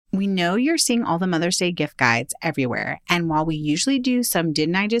We know you're seeing all the Mother's Day gift guides everywhere. And while we usually do some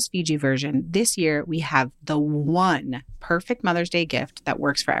Didn't I Just Feed You version, this year we have the one perfect Mother's Day gift that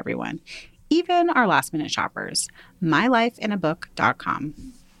works for everyone, even our last-minute shoppers.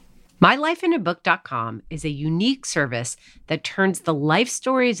 MyLifeInABook.com. MyLifeInABook.com is a unique service that turns the life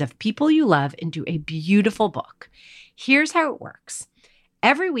stories of people you love into a beautiful book. Here's how it works.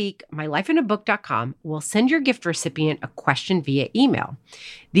 Every week, MyLifeInABook.com will send your gift recipient a question via email.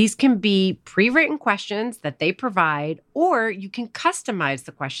 These can be pre-written questions that they provide, or you can customize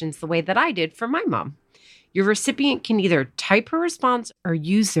the questions the way that I did for my mom. Your recipient can either type her response or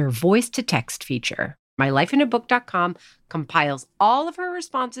use their voice-to-text feature. MyLifeInABook.com compiles all of her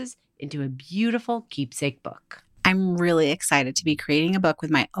responses into a beautiful keepsake book. I'm really excited to be creating a book with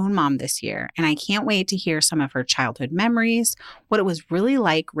my own mom this year, and I can't wait to hear some of her childhood memories, what it was really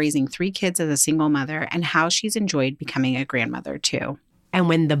like raising 3 kids as a single mother, and how she's enjoyed becoming a grandmother too. And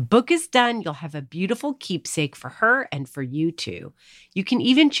when the book is done, you'll have a beautiful keepsake for her and for you too. You can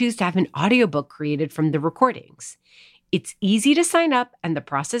even choose to have an audiobook created from the recordings. It's easy to sign up, and the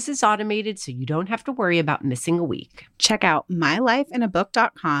process is automated, so you don't have to worry about missing a week. Check out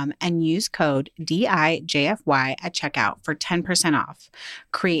MyLifeInABook.com and use code DIJFY at checkout for 10% off.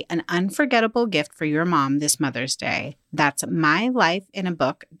 Create an unforgettable gift for your mom this Mother's Day. That's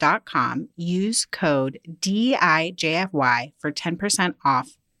MyLifeInABook.com. Use code DIJFY for 10%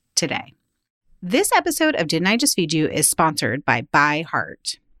 off today. This episode of Didn't I Just Feed You is sponsored by By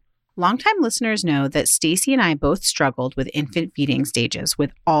Heart. Longtime listeners know that Stacy and I both struggled with infant feeding stages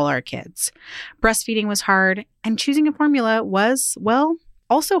with all our kids. Breastfeeding was hard, and choosing a formula was, well,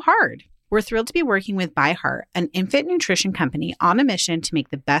 also hard. We're thrilled to be working with By Heart, an infant nutrition company on a mission to make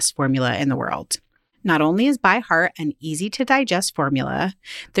the best formula in the world. Not only is By Heart an easy-to-digest formula,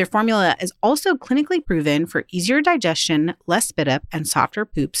 their formula is also clinically proven for easier digestion, less spit-up, and softer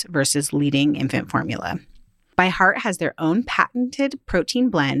poops versus leading infant formula. By Heart has their own patented protein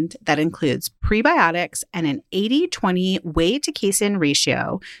blend that includes prebiotics and an 80-20 whey to casein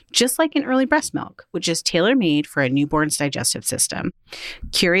ratio, just like in early breast milk, which is tailor-made for a newborn's digestive system.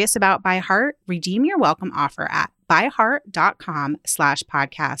 Curious about By Heart? Redeem your welcome offer at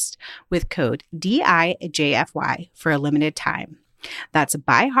byheart.com/podcast with code DIJFY for a limited time. That's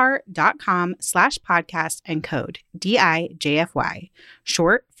byheart.com/podcast and code DIJFY,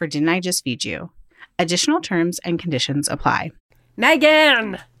 short for Didn't I Just Feed You? Additional terms and conditions apply.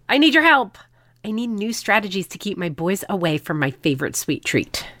 Megan, I need your help. I need new strategies to keep my boys away from my favorite sweet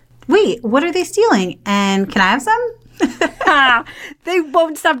treat. Wait, what are they stealing? And can I have some? They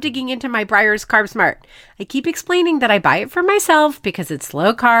won't stop digging into my Breyers Carb Smart. I keep explaining that I buy it for myself because it's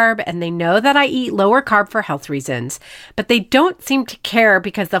low carb and they know that I eat lower carb for health reasons. But they don't seem to care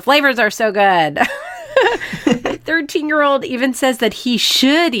because the flavors are so good. My 13-year-old even says that he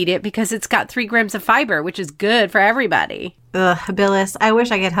should eat it because it's got 3 grams of fiber, which is good for everybody. Ugh, Billis, I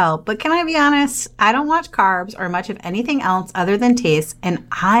wish I could help, but can I be honest? I don't watch carbs or much of anything else other than taste, and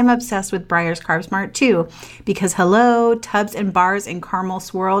I'm obsessed with Breyers Carb Smart too, because hello, tubs and bars in caramel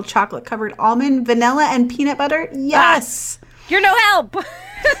swirled, chocolate-covered almond, vanilla, and peanut butter, yes! You're no help!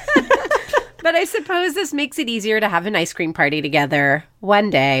 But I suppose this makes it easier to have an ice cream party together one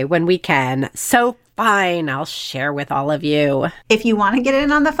day when we can. So fine, I'll share with all of you. If you want to get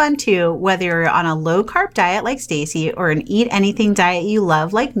in on the fun too, whether you're on a low-carb diet like Stacy or an eat-anything diet you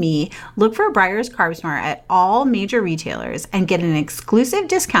love like me, look for Breyers Carb Smart at all major retailers and get an exclusive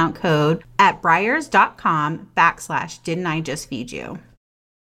discount code at Breyers.com/Didn't I Just Feed You.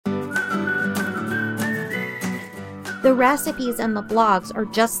 The recipes and the blogs are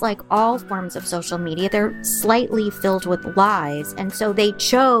just like all forms of social media. They're slightly filled with lies, and so they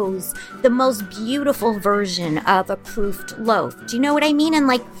chose the most beautiful version of a proofed loaf. Do you know what I mean? And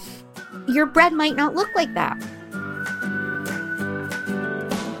like, your bread might not look like that.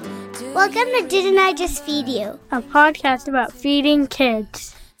 Welcome to Didn't I Just Feed You? A podcast about feeding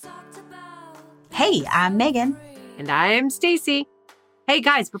kids. Hey, I'm Megan. And I'm Stacy. Hey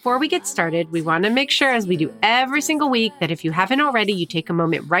guys, before we get started, we want to make sure, as we do every single week, that if you haven't already, you take a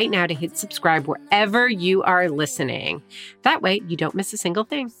moment right now to hit subscribe wherever you are listening. That way, you don't miss a single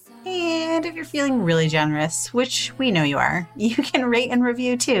thing. And if you're feeling really generous, which we know you are, you can rate and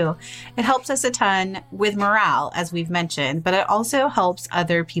review too. It helps us a ton with morale, as we've mentioned, but it also helps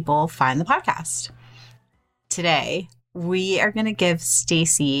other people find the podcast. Today, we are going to give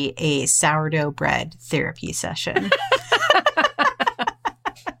Stacy a sourdough bread therapy session.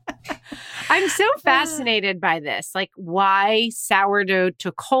 I'm so fascinated by this, like why sourdough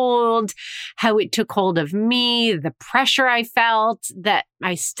took hold, how it took hold of me, the pressure I felt, that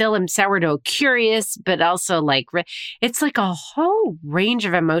I still am sourdough curious, but also like, it's like a whole range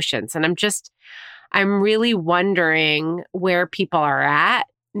of emotions. And I'm really wondering where people are at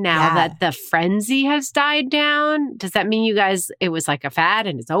now that the frenzy has died down. Does that mean you guys, it was like a fad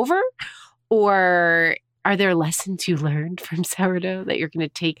and it's over? Or are there lessons you learned from sourdough that you're going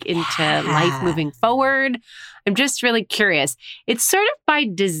to take into life moving forward? I'm just really curious. It's sort of by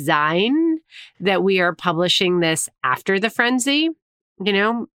design that we are publishing this after the frenzy. You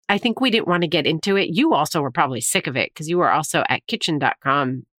know, I think we didn't want to get into it. You also were probably sick of it because you were also at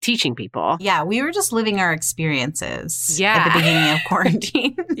kitchen.com teaching people. Yeah, we were just living our experiences at the beginning of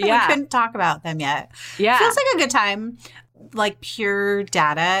quarantine. We couldn't talk about them yet. Yeah. Feels like a good time. Like pure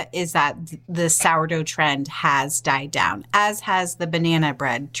data is that the sourdough trend has died down, as has the banana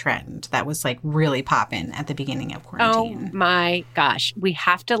bread trend that was like really popping at the beginning of quarantine. Oh my gosh. We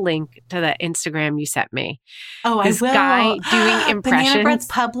have to link to the Instagram you sent me. Oh, this I will. Guy doing impressions. Banana bread's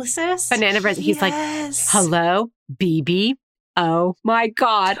publicist. Banana bread. He's like, hello, BB. Oh my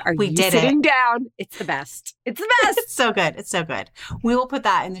God. Are you sitting down? It's the best. It's the best. It's so good. It's so good. We will put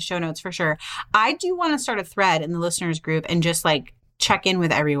that in the show notes for sure. I do want to start a thread in the listeners group and just like check in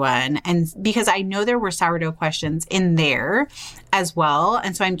with everyone. And because I know there were sourdough questions in there as well.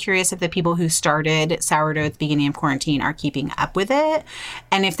 And so I'm curious if the people who started sourdough at the beginning of quarantine are keeping up with it.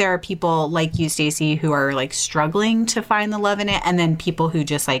 And if there are people like you, Stacey, who are like struggling to find the love in it. And then people who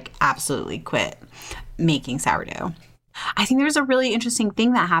just like absolutely quit making sourdough. I think there was a really interesting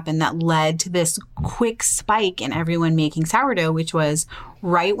thing that happened that led to this quick spike in everyone making sourdough, which was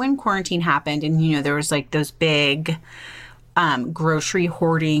right when quarantine happened. And, you know, there was like those big grocery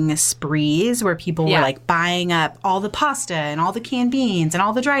hoarding sprees where people were like buying up all the pasta and all the canned beans and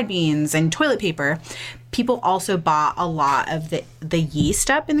all the dried beans and toilet paper. People also bought a lot of the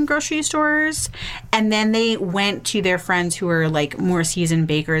yeast up in the grocery stores. And then they went to their friends who were like more seasoned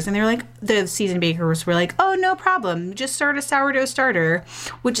bakers. And they were like, the seasoned bakers were like, oh, no problem. Just start a sourdough starter,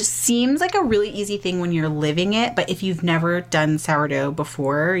 which seems like a really easy thing when you're living it. But if you've never done sourdough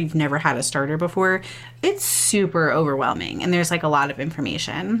before, you've never had a starter before, it's super overwhelming. And there's like a lot of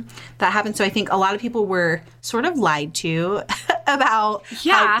information that happened. So I think a lot of people were sort of lied to about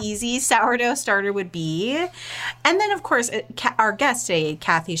how easy sourdough starter would be. And then, of course, our guest today,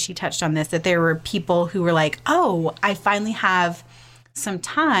 Cathy, she touched on this, that there were people who were like, oh, I finally have some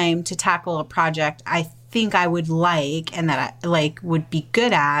time to tackle a project I think I would like and that I like would be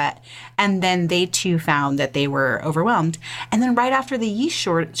good at. And then they too found that they were overwhelmed. And then right after the yeast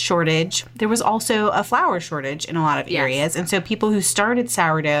shortage, there was also a flour shortage in a lot of areas. And so people who started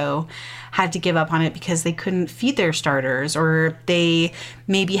sourdough had to give up on it because they couldn't feed their starters, or they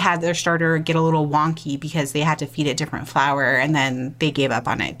maybe had their starter get a little wonky because they had to feed it different flour, and then they gave up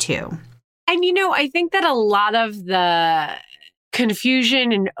on it too. And, you know, I think that a lot of the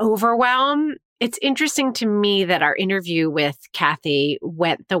confusion and overwhelm, it's interesting to me that our interview with Cathy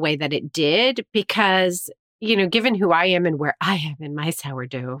went the way that it did because, you know, given who I am and where I am in my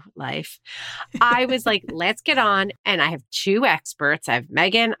sourdough life, I was like, let's get on. And I have two experts. I have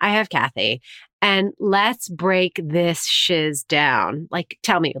Megan, I have Cathy. And let's break this shiz down. Like,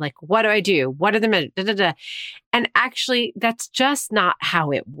 tell me, like, what do I do? What are the measures? And actually, that's just not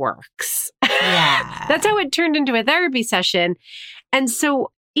how it works. Yeah. That's how it turned into a therapy session. And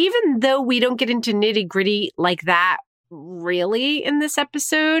so even though we don't get into nitty gritty like that really in this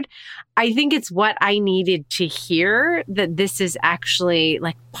episode, I think it's what I needed to hear, that this is actually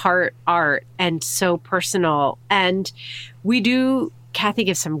like part art and so personal. And Cathy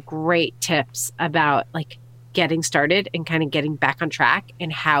gives some great tips about like getting started and kind of getting back on track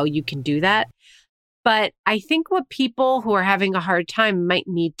and how you can do that. But I think what people who are having a hard time might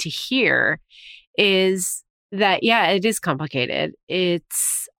need to hear is that, yeah, it is complicated.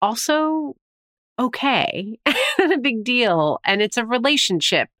 It's also okay and a big deal. And it's a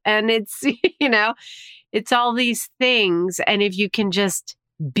relationship. And it's, you know, it's all these things. And if you can just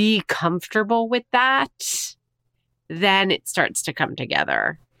be comfortable with that, then it starts to come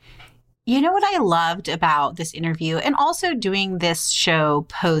together. You know what I loved about this interview and also doing this show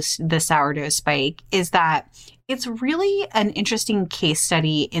post the sourdough spike is that it's really an interesting case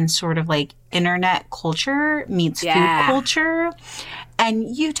study in sort of like internet culture meets food culture.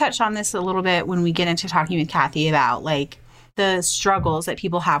 And you touched on this a little bit when we get into talking with Cathy about like the struggles that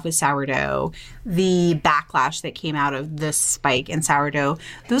people have with sourdough, the backlash that came out of this spike in sourdough.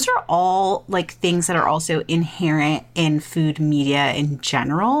 Those are all like things that are also inherent in food media in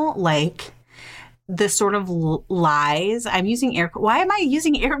general. Like the sort of lies. I'm using why am I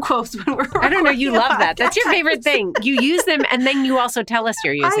using air quotes when we're I don't know. You love that. That's your podcast? favorite thing. You use them and then you also tell us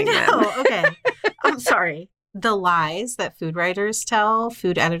you're using I know. them. Okay. I'm sorry. The lies that food writers tell,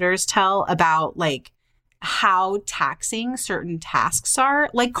 food editors tell about like how taxing certain tasks are,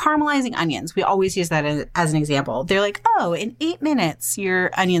 like caramelizing onions. We always use that as an example. They're like, oh, in 8 minutes, your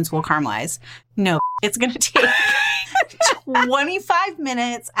onions will caramelize. No, it's going to take 25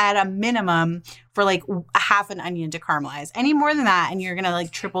 minutes at a minimum for like a half an onion to caramelize. Any more than that, and you're going to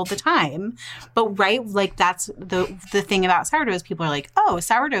like triple the time. But right, like that's the thing about sourdough is people are like, oh,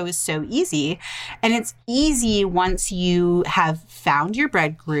 sourdough is so easy. And it's easy once you have found your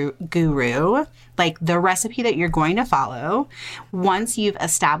bread guru, like the recipe that you're going to follow, once you've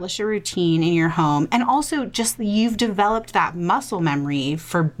established a routine in your home, and also just you've developed that muscle memory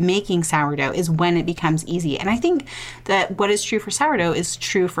for making sourdough is when it becomes easy. And I think that what is true for sourdough is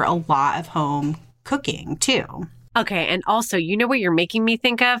true for a lot of home cooking too. Okay. And also, you know what you're making me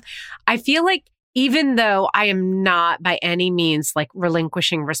think of? I feel like even though I am not by any means like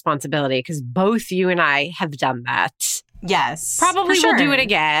relinquishing responsibility, because both you and I have done that. Yes. Probably for we'll do sure. it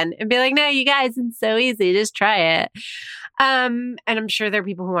again and be like, no, you guys, it's so easy. Just try it. And I'm sure there are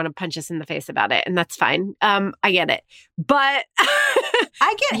people who want to punch us in the face about it, and that's fine. I get it. But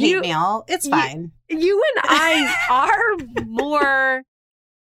I get hate mail. It's fine. You and I are more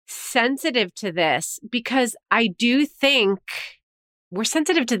sensitive to this because I do think we're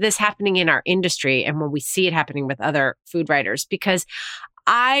sensitive to this happening in our industry and when we see it happening with other food writers, because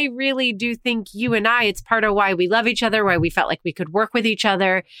I really do think you and I, it's part of why we love each other, why we felt like we could work with each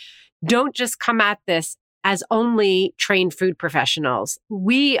other. Don't just come at this as only trained food professionals.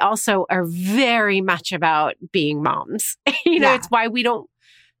 We also are very much about being moms. It's why we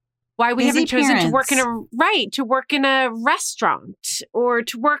haven't chosen to work in a restaurant or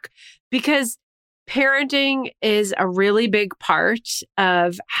to work, because parenting is a really big part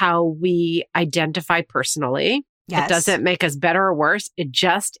of how we identify personally. Yes. It doesn't make us better or worse. It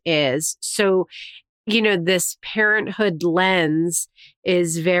just is. So, this parenthood lens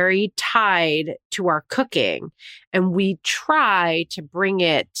is very tied to our cooking, and we try to bring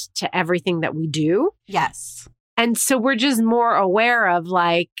it to everything that we do. Yes. And so we're just more aware of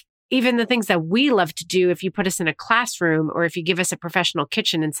like, even the things that we love to do, if you put us in a classroom or if you give us a professional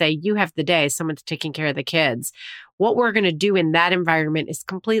kitchen and say, you have the day, someone's taking care of the kids, what we're going to do in that environment is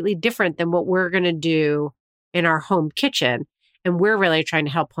completely different than what we're going to do in our home kitchen. And we're really trying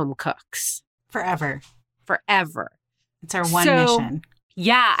to help home cooks. Forever. It's our one mission.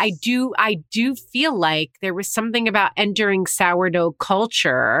 Yeah, I do feel like there was something about entering sourdough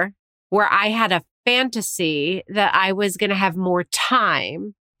culture where I had a fantasy that I was going to have more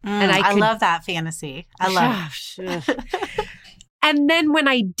time. And I love that fantasy. I love it. And then when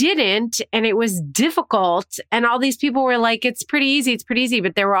I didn't, and it was difficult, and all these people were like, it's pretty easy.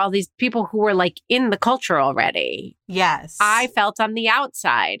 But there were all these people who were like in the culture already. Yes. I felt on the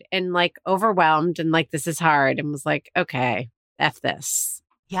outside and like overwhelmed and like, this is hard, and was like, okay, F this.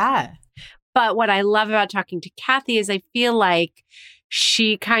 Yeah. But what I love about talking to Cathy is I feel like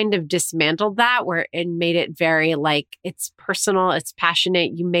she kind of dismantled that and made it very like, it's personal, it's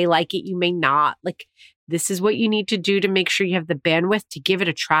passionate. You may like it, you may not. Like, this is what you need to do to make sure you have the bandwidth to give it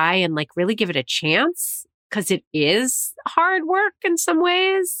a try and like really give it a chance, because it is hard work in some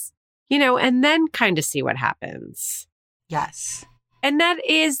ways, and then kind of see what happens. Yes. And that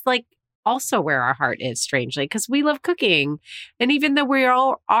is like also where our heart is, strangely, because we love cooking. And even though we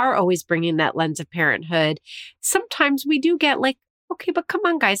all are always bringing that lens of parenthood, sometimes we do get like, okay, but come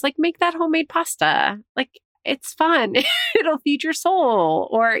on, guys, like make that homemade pasta. Like, it's fun. It'll feed your soul.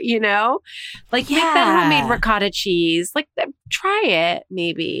 Or, make that homemade ricotta cheese. Like, try it,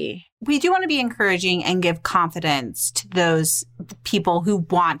 maybe. We do want to be encouraging and give confidence to those people who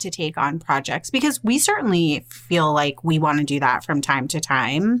want to take on projects, because we certainly feel like we want to do that from time to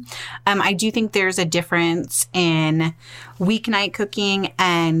time. I do think there's a difference in weeknight cooking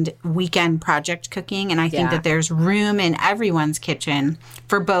and weekend project cooking. And I think that there's room in everyone's kitchen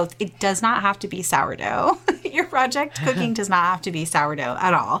for both. It does not have to be sourdough. Your project cooking does not have to be sourdough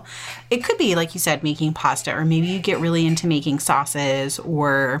at all. It could be, like you said, making pasta, or maybe you get really into making sauces,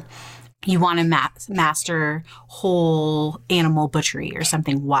 or you want to master whole animal butchery or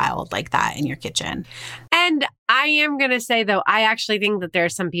something wild like that in your kitchen. And I am going to say, though, I actually think that there are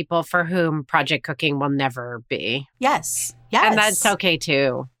some people for whom project cooking will never be. Yes. And that's okay,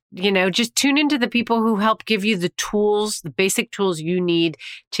 too. just tune into the people who help give you the tools, the basic tools you need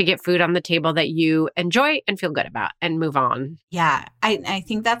to get food on the table that you enjoy and feel good about and move on. Yeah, I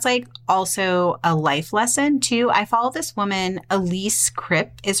think that's like also a life lesson too. I follow this woman, Elise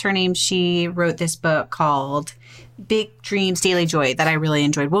Kripp is her name. She wrote this book called Big Dreams, Daily Joy that I really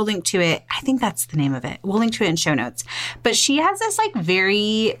enjoyed. We'll link to it. I think that's the name of it. We'll link to it in show notes. But she has this like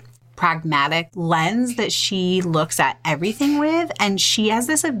very pragmatic lens that she looks at everything with. And she has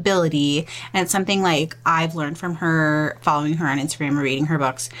this ability, and it's something like I've learned from her, following her on Instagram or reading her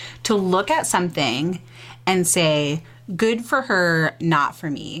books, to look at something and say, good for her, not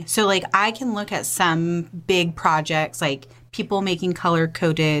for me. So like I can look at some big projects like people making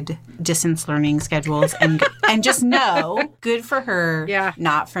color-coded distance learning schedules and just know, good for her,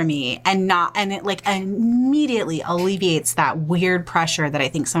 not for me. And it like immediately alleviates that weird pressure that I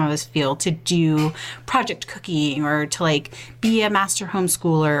think some of us feel to do project cooking or to like be a master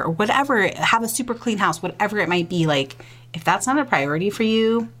homeschooler or whatever, have a super clean house, whatever it might be. Like if that's not a priority for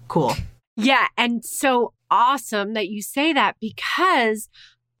you, cool. Yeah. And so awesome that you say that, because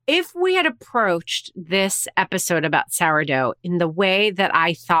if we had approached this episode about sourdough in the way that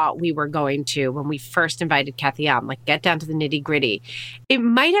I thought we were going to when we first invited Cathy on, like get down to the nitty gritty, it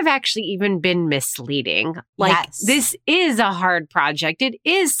might have actually even been misleading. Like This is a hard project. It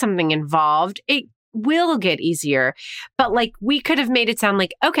is something involved. It will get easier. But like we could have made it sound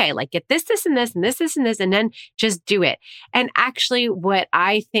like, okay, like get this, and this, and this, and this, and then just do it. And actually what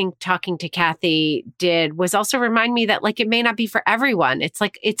I think talking to Cathy did was also remind me that like it may not be for everyone. It's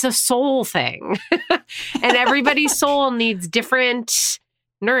like, it's a soul thing. And everybody's soul needs different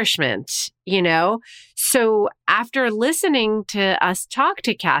nourishment, So after listening to us talk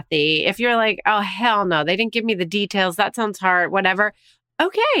to Cathy, if you're like, oh, hell no, they didn't give me the details, that sounds hard, whatever.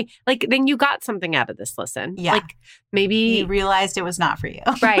 Okay. Like then you got something out of this listen. Yeah. Like maybe you realized it was not for you.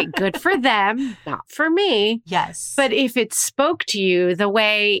 Right. Good for them. Not for me. Yes. But if it spoke to you the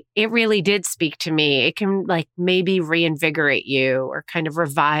way it really did speak to me, it can like maybe reinvigorate you or kind of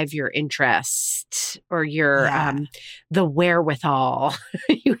revive your interest or your, the wherewithal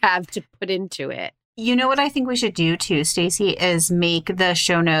you have to put into it. You know what I think we should do too, Stacey, is make the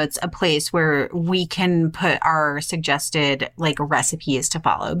show notes a place where we can put our suggested like recipes to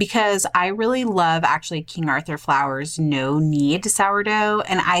follow, because I really love actually King Arthur Flour's no knead sourdough.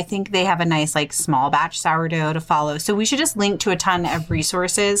 And I think they have a nice like small batch sourdough to follow. So we should just link to a ton of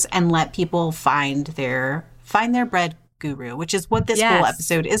resources and let people find their bread guru, which is what this whole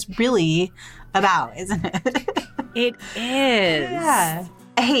episode is really about, isn't it? It is. Yeah.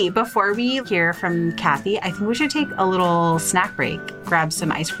 Hey, before we hear from Cathy, I think we should take a little snack break, grab some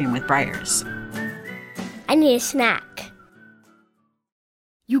ice cream with Breyers. I need a snack.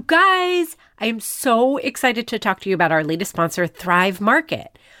 You guys, I am so excited to talk to you about our latest sponsor, Thrive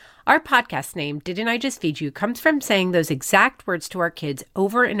Market. Our podcast name, Didn't I Just Feed You, comes from saying those exact words to our kids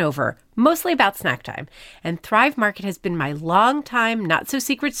over and over, mostly about snack time. And Thrive Market has been my long-time,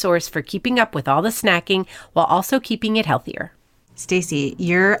 not-so-secret source for keeping up with all the snacking while also keeping it healthier. Stacey,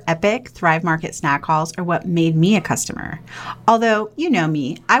 your epic Thrive Market snack hauls are what made me a customer. Although, you know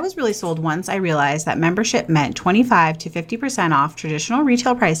me, I was really sold once I realized that membership meant 25 to 50% off traditional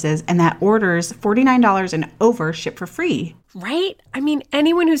retail prices and that orders $49 and over ship for free. Right? I mean,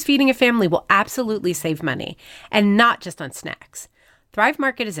 anyone who's feeding a family will absolutely save money, and not just on snacks. Thrive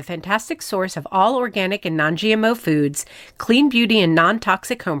Market is a fantastic source of all organic and non-GMO foods, clean beauty and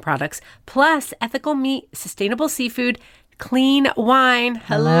non-toxic home products, plus ethical meat, sustainable seafood, clean wine,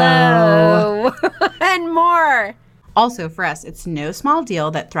 hello, and more. Also, for us, it's no small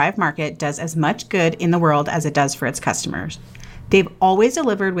deal that Thrive Market does as much good in the world as it does for its customers. They've always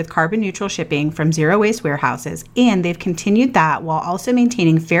delivered with carbon neutral shipping from zero waste warehouses, and they've continued that while also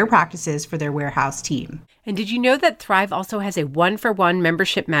maintaining fair practices for their warehouse team. And did you know that Thrive also has a 1-for-1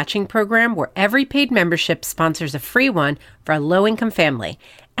 membership matching program where every paid membership sponsors a free one for a low-income family?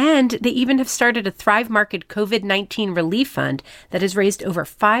 And they even have started a Thrive Market COVID-19 relief fund that has raised over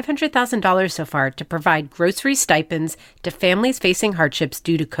 $500,000 so far to provide grocery stipends to families facing hardships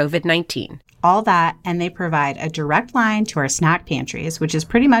due to COVID-19. All that, and they provide a direct line to our snack pantries, which is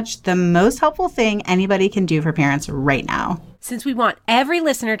pretty much the most helpful thing anybody can do for parents right now. Since we want every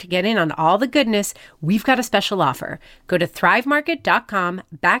listener to get in on all the goodness, we've got a special offer. Go to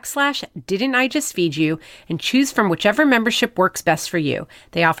thrivemarket.com/Didn't I Just Feed You and choose from whichever membership works best for you.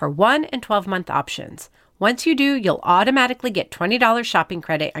 They offer 1 and 12-month options. Once you do, you'll automatically get $20 shopping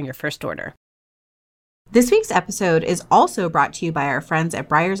credit on your first order. This week's episode is also brought to you by our friends at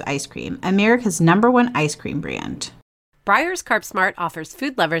Breyers Ice Cream, America's #1 ice cream brand. Breyer's Carb Smart offers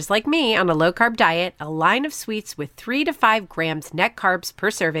food lovers like me on a low-carb diet a line of sweets with 3 to 5 grams net carbs per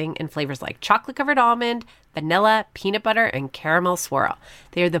serving in flavors like chocolate-covered almond, vanilla, peanut butter, and caramel swirl.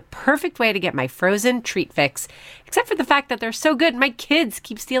 They are the perfect way to get my frozen treat fix, except for the fact that they're so good my kids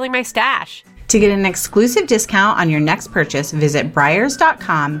keep stealing my stash. To get an exclusive discount on your next purchase, visit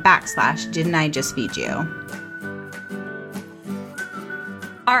Breyers.com/Didn't I Just Feed You?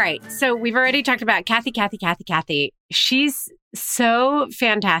 All right. So we've already talked about Cathy. She's so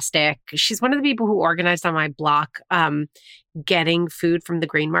fantastic. She's one of the people who organized on my block getting food from the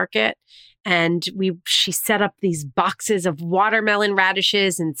grain market. And she set up these boxes of watermelon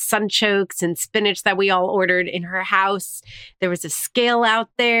radishes and sunchokes and spinach that we all ordered in her house. There was a scale out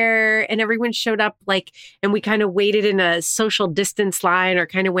there and everyone showed up and we kind of waited in a social distance line or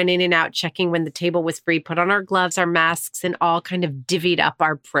kind of went in and out checking when the table was free, put on our gloves, our masks, and all kind of divvied up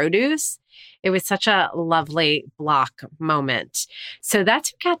our produce. It was such a lovely block moment. So that's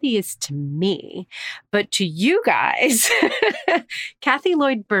who Cathy is to me. But to you guys, Cathy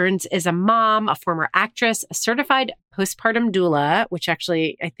Lloyd Burns is a mom, a former actress, a certified postpartum doula, which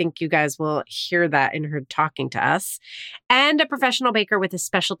actually I think you guys will hear that in her talking to us, and a professional baker with a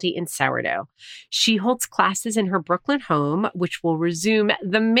specialty in sourdough. She holds classes in her Brooklyn home, which will resume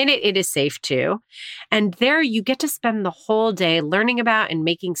the minute it is safe to. And there you get to spend the whole day learning about and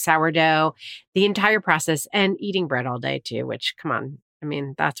making sourdough, the entire process, and eating bread all day too, which, come on, I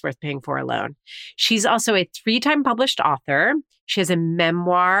mean, that's worth paying for alone. She's also a 3-time published author. She has a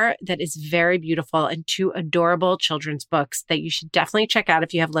memoir that is very beautiful and 2 adorable children's books that you should definitely check out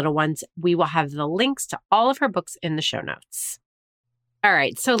if you have little ones. We will have the links to all of her books in the show notes. All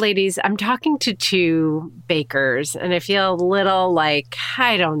right. So ladies, I'm talking to 2 bakers and I feel a little I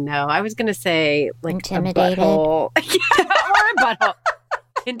don't know. I was going to say intimidated. A butthole. Or a butthole.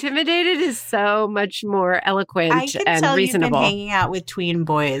 Intimidated is so much more eloquent and reasonable. I can tell you've been hanging out with tween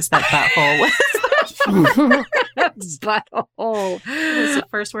boys that butthole was. Butthole. It was the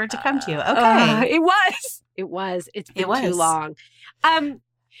first word to come to you. Okay. It was. It's been too long.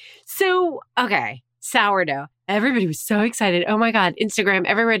 So, okay. Sourdough. Everybody was so excited. Oh my God. Instagram,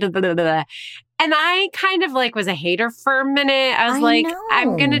 everywhere. Blah, blah, blah, blah. And I kind of was a hater for a minute. I was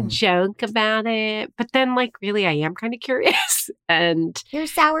I'm going to joke about it. But then really, I am kind of curious. And you're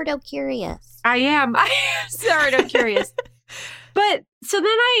sourdough curious. I am sourdough curious. But so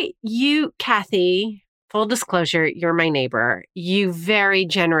then you, Cathy, full disclosure, you're my neighbor. You very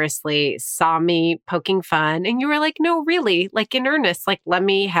generously saw me poking fun. And you were like, no, really, in earnest, let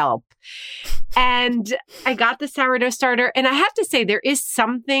me help. And I got the sourdough starter. And I have to say, there is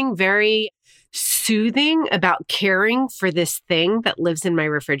something very soothing about caring for this thing that lives in my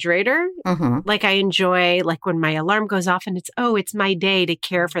refrigerator. Mm-hmm. I enjoy when my alarm goes off and it's my day to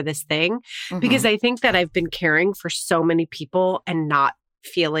care for this thing. Mm-hmm. Because I think that I've been caring for so many people and not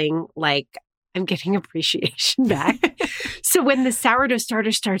feeling like I'm getting appreciation back. So when the sourdough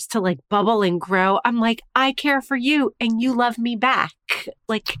starter starts to bubble and grow, I'm I care for you and you love me back.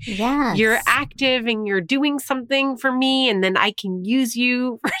 Yes. You're active and you're doing something for me and then I can use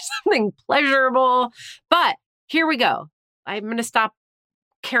you for something pleasurable. But here we go. I'm going to stop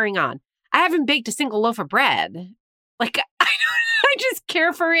carrying on. I haven't baked a single loaf of bread. I just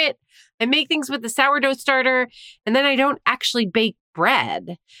care for it. I make things with the sourdough starter and then I don't actually bake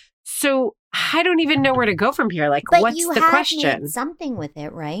bread. So I don't even know where to go from here. What's the question? You have made something with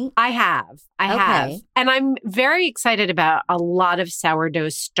it, right? I have. And I'm very excited about a lot of sourdough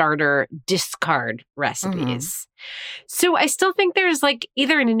starter discard recipes. Mm-hmm. So I still think there's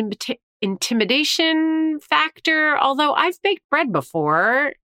either an intimidation factor, although I've baked bread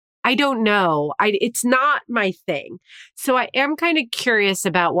before. I don't know. It's not my thing. So I am kind of curious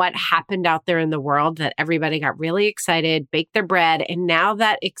about what happened out there in the world that everybody got really excited, baked their bread, and now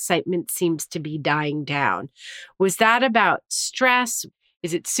that excitement seems to be dying down. Was that about stress?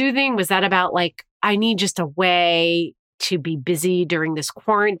 Is it soothing? Was that about I need just a way to be busy during this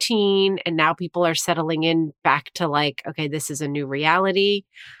quarantine and now people are settling in back to okay, this is a new reality?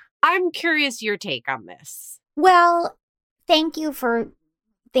 I'm curious your take on this. Well, thank you for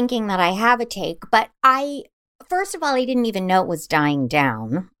thinking that I have a take, but first of all, I didn't even know it was dying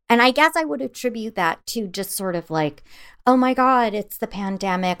down. And I guess I would attribute that to just sort of oh my God, it's the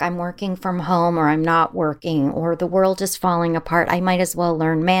pandemic. I'm working from home or I'm not working or the world is falling apart. I might as well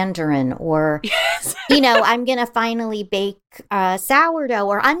learn Mandarin or, yes. I'm going to finally bake sourdough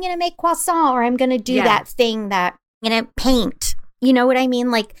or I'm going to make croissant or I'm going to do that thing that I'm going to paint. You know what I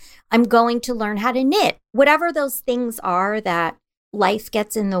mean? I'm going to learn how to knit. Whatever those things are that life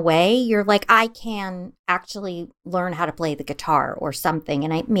gets in the way, you're like, I can actually learn how to play the guitar or something.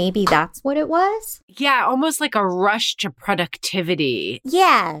 And maybe that's what it was. Yeah, almost like a rush to productivity.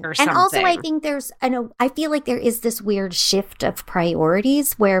 Yeah. Or And also, I something. think I feel like there is this weird shift of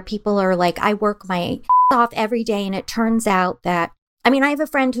priorities where people are like, I work my off every day. And it turns out that, I mean, I have a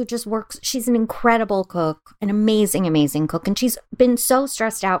friend who just works. She's an incredible cook, an amazing, amazing cook. And she's been so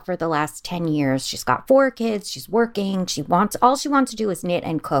stressed out for the last 10 years. She's got 4 kids. She's working. All she wants to do is knit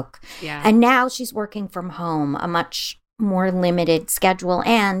and cook. Yeah. And now she's working from home, a much more limited schedule.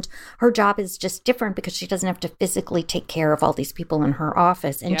 And her job is just different because she doesn't have to physically take care of all these people in her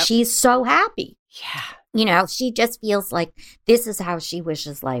office. And she's so happy. Yeah. You know, she just feels like this is how she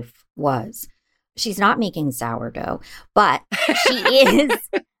wishes life was. She's not making sourdough, but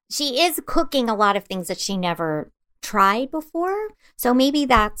she is cooking a lot of things that she never tried before. So maybe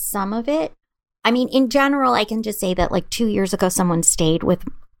that's some of it. I mean, in general, I can just say that like 2 years ago, someone stayed with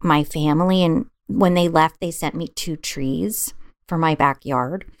my family, and when they left, they sent me 2 trees for my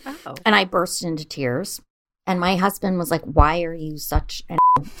backyard. Oh. And I burst into tears. And my husband was like, why are you such an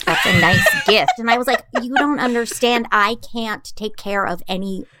that's a nice gift. And I was like, you don't understand. I can't take care of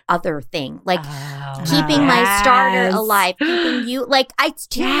any other thing. Like keeping my starter alive, keeping you, like it's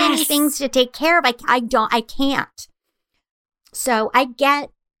too many things to take care of. I can't. So I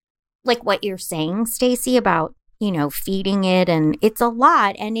get like what you're saying, Stacey, about, you know, feeding it, and it's a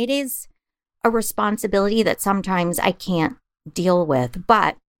lot, and it is a responsibility that sometimes I can't deal with.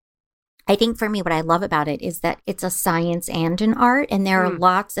 But I think for me, what I love about it is that it's a science and an art. And there are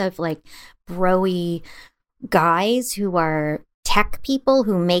lots of like bro-y guys who are tech people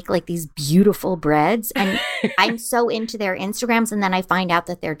who make like these beautiful breads. And I'm so into their Instagrams. And then I find out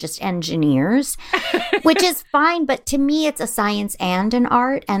that they're just engineers, which is fine. But to me, it's a science and an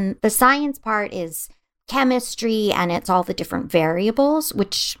art. And the science part is chemistry, and it's all the different variables,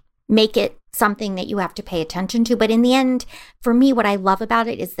 which make it something that you have to pay attention to. But in the end, for me, what I love about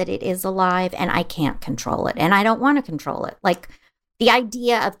it is that it is alive and I can't control it. And I don't want to control it. Like the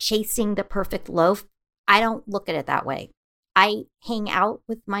idea of chasing the perfect loaf, I don't look at it that way. I hang out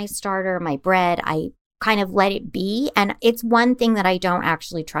with my starter, my bread. I kind of let it be. And it's one thing that I don't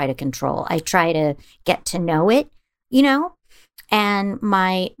actually try to control. I try to get to know it, you know? And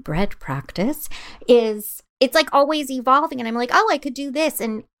my bread practice it's like always evolving. And I'm like, oh, I could do this.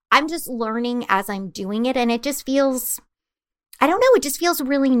 And I'm just learning as I'm doing it. And it just feels, I don't know, it just feels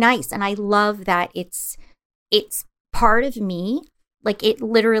really nice. And I love that it's part of me. Like it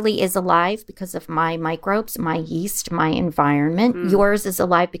literally is alive because of my microbes, my yeast, my environment. Yours is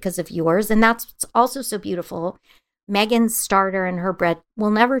alive because of yours. And that's also so beautiful. Megan's starter and her bread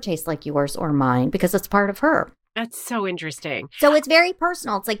will never taste like yours or mine because it's part of her. That's so interesting. So it's very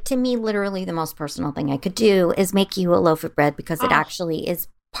personal. It's like, to me, literally the most personal thing I could do is make you a loaf of bread because it actually is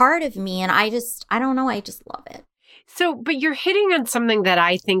part of me. And I don't know, I just love it. So, but you're hitting on something that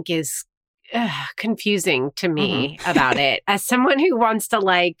I think is confusing to me about it as someone who wants to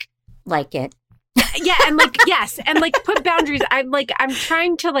like it. Yeah. And like, yes. And like put boundaries. I'm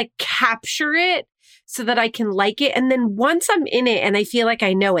trying to like capture it so that I can like it. And then once I'm in it and I feel like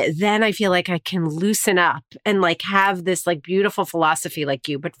I know it, then I feel like I can loosen up and like have this like beautiful philosophy like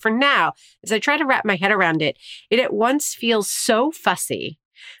you. But for now, as I try to wrap my head around it, it at once feels so fussy.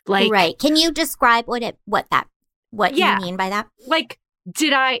 Like, right. Can you describe what you mean by that? Like,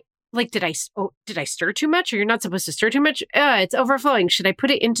 did I stir too much? Or you're not supposed to stir too much? It's overflowing. Should I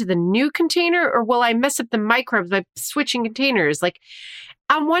put it into the new container, or will I mess up the microbes by switching containers? Like,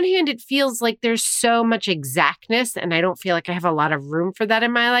 on one hand, it feels like there's so much exactness, and I don't feel like I have a lot of room for that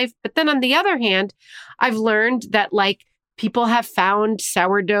in my life. But then on the other hand, I've learned that like people have found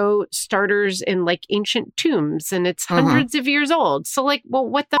sourdough starters in like ancient tombs, and it's hundreds of years old. So like, well,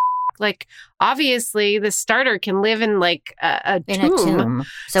 what the like, obviously the starter can live in like a tomb.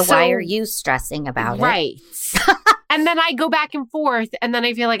 So why are you stressing about it? Right. And then I go back and forth, and then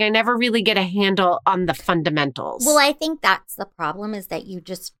I feel like I never really get a handle on the fundamentals. Well, I think that's the problem, is that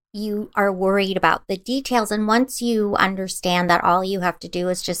you are worried about the details. And once you understand that all you have to do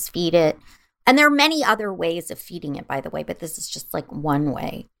is just feed it. And there are many other ways of feeding it, by the way, but this is just like one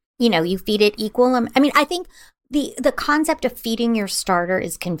way. You know, you feed it equal. I mean, I think the concept of feeding your starter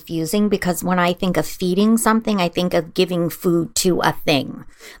is confusing, because when I think of feeding something, I think of giving food to a thing.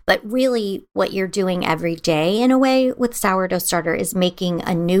 But really what you're doing every day in a way with sourdough starter is making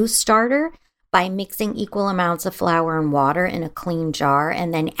a new starter by mixing equal amounts of flour and water in a clean jar,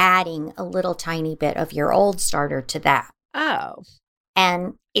 and then adding a little tiny bit of your old starter to that. Oh.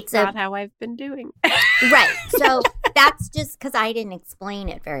 And it's not how I've been doing. Right. So that's just because I didn't explain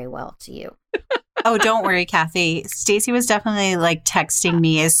it very well to you. Oh, don't worry, Cathy. Stacey was definitely like texting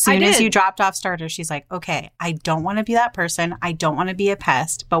me as soon as you dropped off starter. She's like, okay, I don't want to be that person. I don't want to be a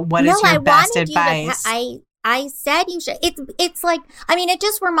pest, but what is your best advice? I said you should. It's like, I mean, it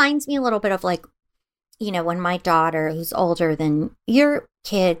just reminds me a little bit of like, you know, when my daughter, who's older than your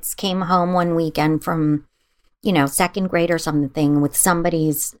kids, came home one weekend from, you know, second grade or something with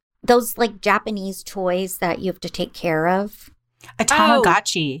those like Japanese toys that you have to take care of. A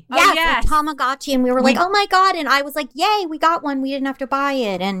Tamagotchi. Yes, a Tamagotchi. And we were like, oh my God. And I was like, yay, we got one. We didn't have to buy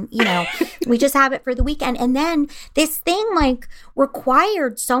it. And, you know, we just have it for the weekend. And then this thing like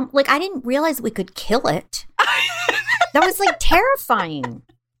required I didn't realize we could kill it. That was like terrifying.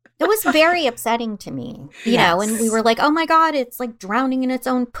 It was very upsetting to me, you know, and we were like, oh my God, it's like drowning in its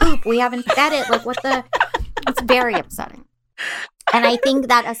own poop. We haven't fed it. Like it's very upsetting. And I think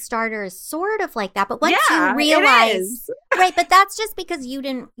that a starter is sort of like that. But once you realize, right, but that's just because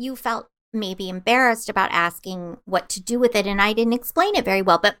you felt maybe embarrassed about asking what to do with it. And I didn't explain it very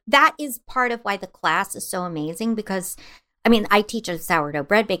well. But that is part of why the class is so amazing because, I mean, I teach a sourdough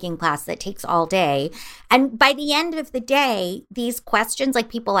bread baking class that takes all day. And by the end of the day, these questions, like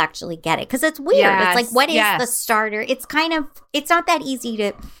people actually get it. Because it's weird. Yes, it's like, what is the starter? It's it's not that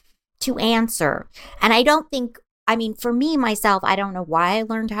easy to answer. And I don't think, I mean, for me, myself, I don't know why I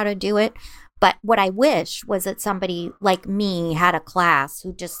learned how to do it. But what I wish was that somebody like me had a class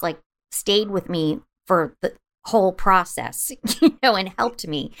who just like stayed with me for the whole process, you know, and helped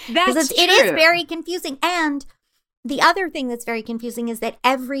me. It is very confusing. And the other thing that's very confusing is that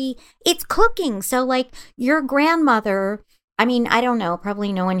it's cooking. So like your grandmother, I mean, I don't know,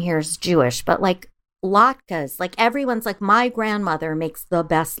 probably no one here is Jewish, but like latkes, like everyone's like, my grandmother makes the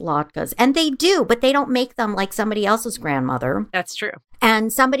best latkes. And they do, but they don't make them like somebody else's grandmother. That's true.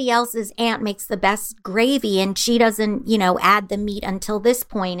 And somebody else's aunt makes the best gravy and she doesn't, you know, add the meat until this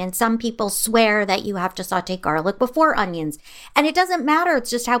point. And some people swear that you have to saute garlic before onions. And it doesn't matter. It's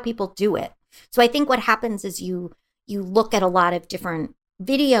just how people do it. So I think what happens is you look at a lot of different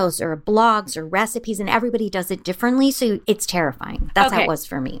videos or blogs or recipes and everybody does it differently. So it's terrifying. That's how it was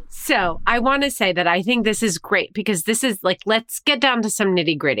for me. So I want to say that I think this is great because this is like, let's get down to some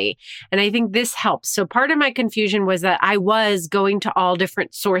nitty gritty. And I think this helps. So part of my confusion was that I was going to all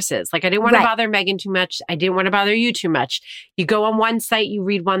different sources. Like I didn't want to bother Megan too much. I didn't want to bother you too much. You go on one site, you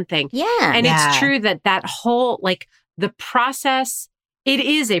read one thing. Yeah. And it's true that whole, like the process, it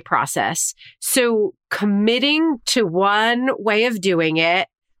is a process. So committing to one way of doing it,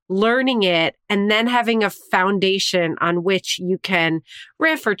 learning it, and then having a foundation on which you can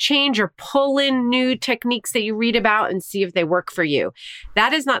riff or change or pull in new techniques that you read about and see if they work for you.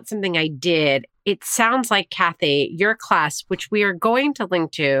 That is not something I did. It sounds like, Cathy, your class, which we are going to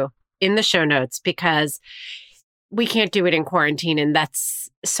link to in the show notes because we can't do it in quarantine. And that's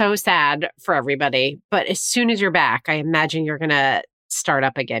so sad for everybody. But as soon as you're back, I imagine you're going to start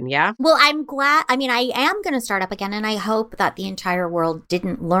up again, yeah? Well, I'm glad. I mean, I am going to start up again, and I hope that the entire world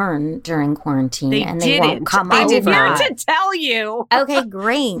didn't learn during quarantine they won't come over. I'm here to tell you. Okay,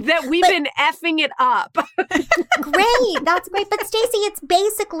 great. That we've been effing it up. Great. That's great. But Stacey, it's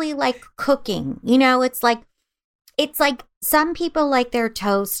basically like cooking. You know, it's like some people like their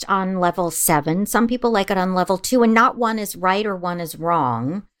toast on level 7. Some people like it on level 2, and not one is right or one is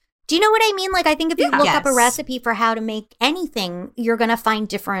wrong. Do you know what I mean? Like, I think if you look up a recipe for how to make anything, you're going to find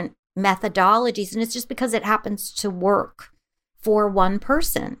different methodologies. And it's just because it happens to work for one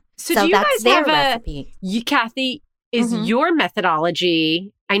person. So do you guys have recipe. Cathy, is your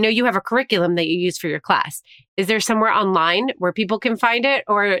methodology, I know you have a curriculum that you use for your class. Is there somewhere online where people can find it,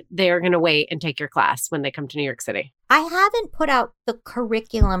 or they are going to wait and take your class when they come to New York City? I haven't put out the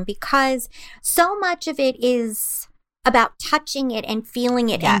curriculum because so much of it is about touching it and feeling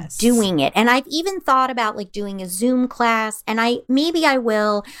it and doing it. And I've even thought about like doing a Zoom class, and maybe I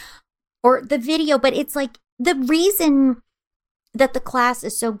will, or the video, but it's like the reason that the class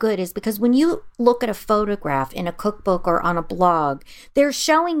is so good is because when you look at a photograph in a cookbook or on a blog, they're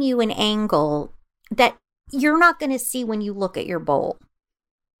showing you an angle that you're not going to see when you look at your bowl.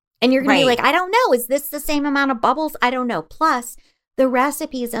 And you're going to be like, I don't know, is this the same amount of bubbles? I don't know. Plus, the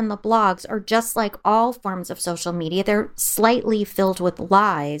recipes and the blogs are just like all forms of social media. They're slightly filled with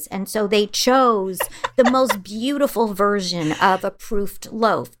lies. And so they chose the most beautiful version of a proofed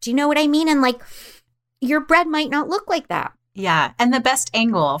loaf. Do you know what I mean? And like, your bread might not look like that. Yeah. And the best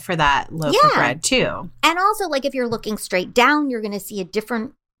angle for that loaf of bread, too. And also, like, if you're looking straight down, you're going to see a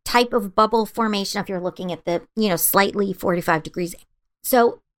different type of bubble formation if you're looking at the, slightly 45 degrees.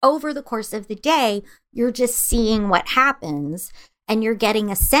 So over the course of the day, you're just seeing what happens. And you're getting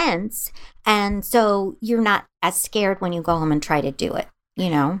a sense. And so you're not as scared when you go home and try to do it,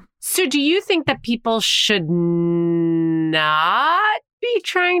 So do you think that people should not be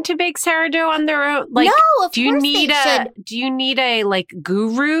trying to bake sourdough on their own? Like, no, of do you course need they should. do you need a like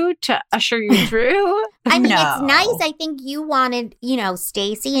guru to usher you through? I mean, No. it's nice. I think you wanted,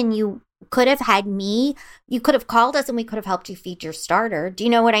 Stacy, and you could have had me. You could have called us and we could have helped you feed your starter. Do you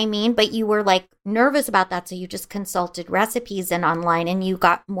know what I mean? But you were like nervous about that. So you just consulted recipes and online and you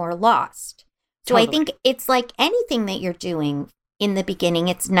got more lost. So Totally. I think it's like anything that you're doing in the beginning.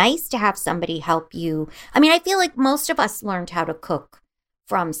 It's nice to have somebody help you. I mean, I feel like most of us learned how to cook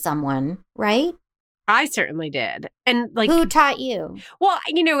from someone, right? I certainly did. And like, Who taught you? well,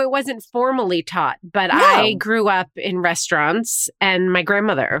 it wasn't formally taught, but No. I grew up in restaurants and my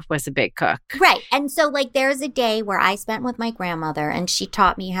grandmother was a big cook. Right. And so, like, there's a day where I spent with my grandmother and she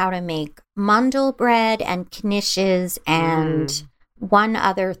taught me how to make mandel bread and knishes and one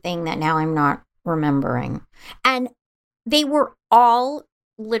other thing that now I'm not remembering. And they were all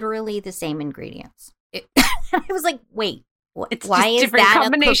literally the same ingredients. I was like, wait, It's why just is different that a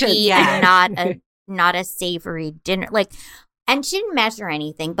combinations. cookie Yeah. and not a savory dinner? Like, and she didn't measure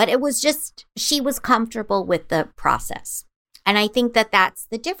anything, but it was just, she was comfortable with the process. And I think that that's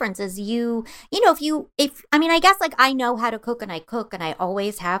the difference is I guess like I know how to cook and I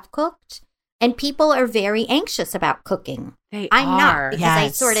always have cooked. And people are very anxious about cooking. I'm not, because I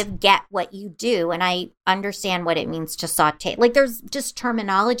Yes. sort of get what you do and I understand what it means to saute. Like there's just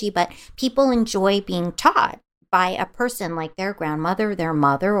terminology, but people enjoy being taught by a person like their grandmother, their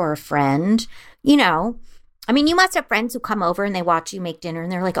mother, or a friend. I mean, you must have friends who come over and they watch you make dinner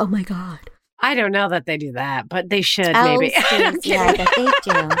and they're like, oh my God. I don't know that they do that, but they should Oh, maybe. I'm Stacey, I kidding. bet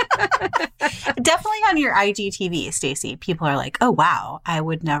they do. Definitely on your IGTV, Stacey, people are like, oh, wow, I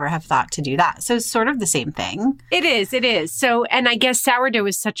would never have thought to do that. So it's sort of the same thing. It is. So, and I guess sourdough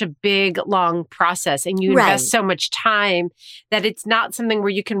is such a big, long process and you Right. invest so much time that it's not something where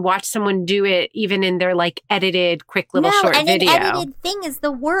you can watch someone do it even in their like edited, quick little short and video. an edited thing is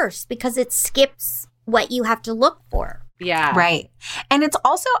the worst because it skips what you have to look for. Yeah. Right. And it's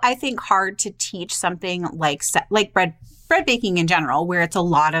also, I think, hard to teach something like bread baking in general, where it's a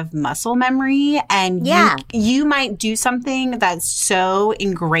lot of muscle memory and Yeah. you might do something that's so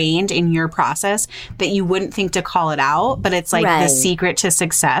ingrained in your process that you wouldn't think to call it out, but it's like Right. the secret to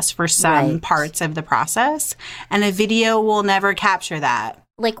success for some Right. parts of the process. And a video will never capture that.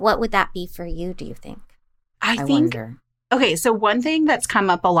 Like, what would that be for you, do you think? I think, wonder. okay, so one thing that's come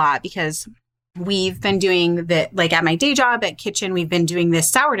up a lot because we've been doing that, like at my day job at Kitchen, we've been doing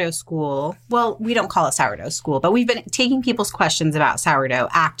this sourdough school. Well, we don't call it sourdough school, but we've been taking people's questions about sourdough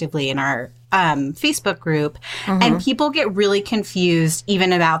actively in our Facebook group. Mm-hmm. And people get really confused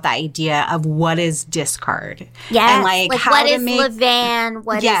even about the idea of what is discard. Yes. And like how what to is make levain?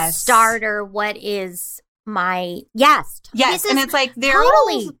 What Yes. is starter? What is my... Yes. Yes, This and is it's like they're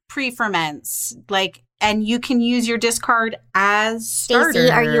totally- all pre-ferments, like, and you can use your discard as starter. Stacey,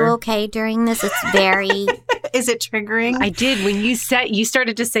 are you okay during this? It's very... Is it triggering? I did when you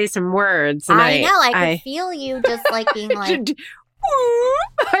started to say some words. And I know. I could feel you just like being like...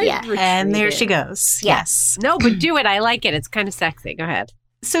 Yeah. And there she retreated. goes. Yeah. Yes. No, but do it. I like it. It's kind of sexy. Go ahead.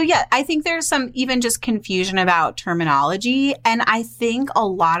 So yeah, I think there's some even just confusion about terminology. And I think a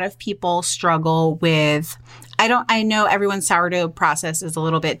lot of people struggle with, I know everyone's sourdough process is a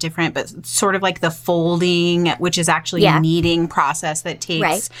little bit different, but sort of like the folding, which is actually Yeah. a kneading process that takes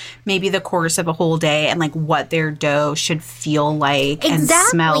Right. maybe the course of a whole day and like what their dough should feel like and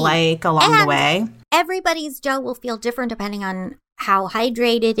smell Exactly. like along the And- way. Everybody's dough will feel different depending on how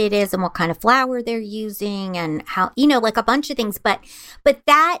hydrated it is and what kind of flour they're using and how, like a bunch of things. But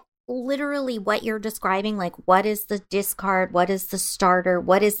that literally what you're describing, like what is the discard? What is the starter?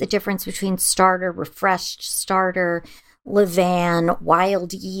 What is the difference between starter, refreshed starter, levain,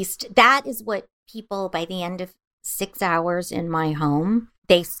 wild yeast? That is what people by the end of 6 hours in my home,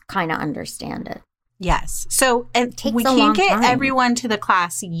 they kind of understand it. Yes. So, and Takes we a long can't get time. everyone to the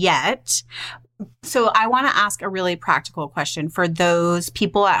class yet. So I want to ask a really practical question for those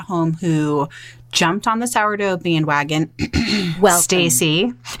people at home who jumped on the sourdough bandwagon. Welcome.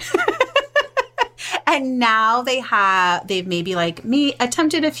 Stacey. And now they've maybe like me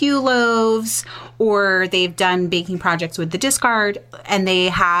attempted a few loaves or they've done baking projects with the discard and they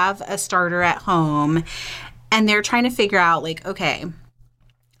have a starter at home and they're trying to figure out like, okay,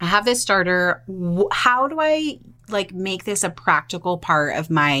 I have this starter. How do I like make this a practical part of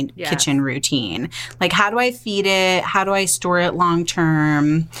my Yes. kitchen routine? Like, how do I feed it? How do I store it long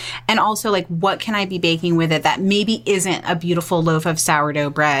term? And also, like, what can I be baking with it that maybe isn't a beautiful loaf of sourdough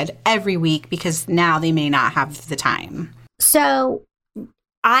bread every week because now they may not have the time? So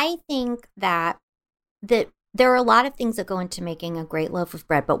I think that there are a lot of things that go into making a great loaf of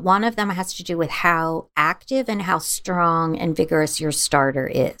bread, but one of them has to do with how active and how strong and vigorous your starter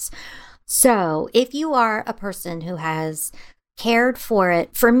is. So if you are a person who has cared for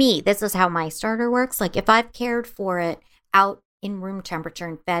it, for me, this is how my starter works. Like if I've cared for it out in room temperature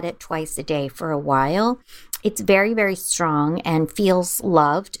and fed it twice a day for a while, it's very, very strong and feels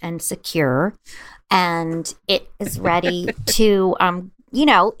loved and secure. And it is ready to,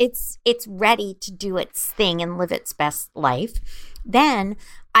 it's ready to do its thing and live its best life. Then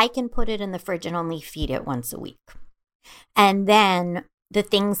I can put it in the fridge and only feed it once a week. And then the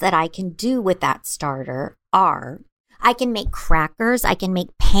things that I can do with that starter are I can make crackers. I can make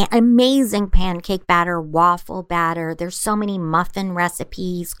amazing pancake batter, waffle batter. There's so many muffin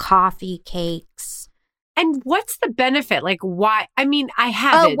recipes, coffee cakes. And what's the benefit? Like, why? I mean, I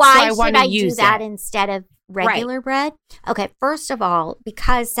have it, why so I want to use should I do that instead of regular bread? Okay, first of all,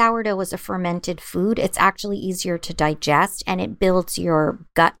 because sourdough is a fermented food, it's actually easier to digest and it builds your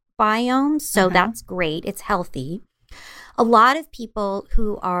gut biome. So that's great. It's healthy. A lot of people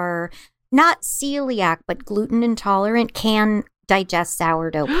who are not celiac, but gluten intolerant can digest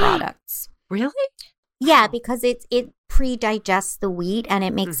sourdough products. Really? Yeah, because it pre-digests the wheat and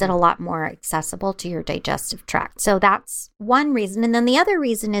it makes it a lot more accessible to your digestive tract. So that's one reason. And then the other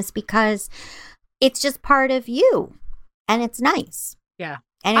reason is because it's just part of you and it's nice. Yeah.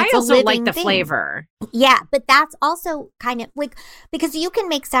 And I it's also like the thing. flavor. Yeah, but that's also kind of like, because you can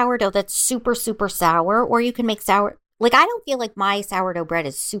make sourdough that's super, super sour, or you can make like, I don't feel like my sourdough bread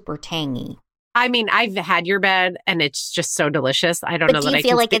is super tangy. I mean, I've had your bread and it's just so delicious. I don't know that I do you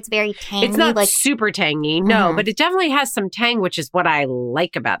feel like it's very tangy? It's not like super tangy, no, but it definitely has some tang, which is what I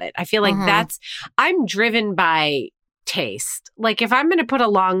like about it. I feel like I'm driven by taste. Like if I'm going to put a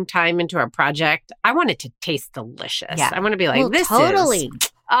long time into a project, I want it to taste delicious. Yeah. I want to be like, this totally.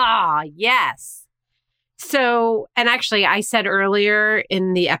 Yes. So, and actually I said earlier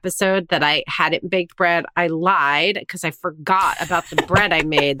in the episode that I hadn't baked bread. I lied because I forgot about the bread I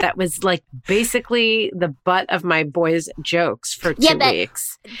made. That was like basically the butt of my boys' jokes for 2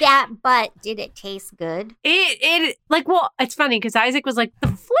 weeks. But did it taste good? It's funny because Isaac was like, the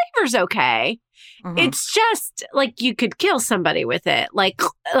flavor's okay. It's just like you could kill somebody with it. Like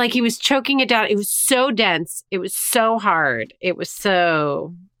he was choking it down. It was so dense. It was so hard. It was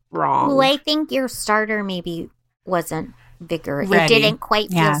so wrong. Well, I think your starter maybe wasn't vigorous. Ready. It didn't quite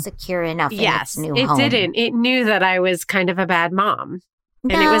feel secure enough in its new home. It didn't. It knew that I was kind of a bad mom.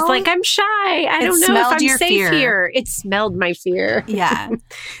 And it was like, I'm shy. I don't know if I'm safe here. It smelled my fear. Yeah.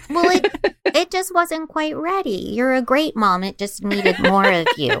 Well, it just wasn't quite ready. You're a great mom. It just needed more of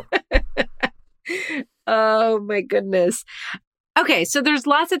you. Oh, my goodness. Okay, so there's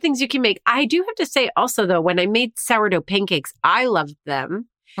lots of things you can make. I do have to say also, though, when I made sourdough pancakes, I loved them.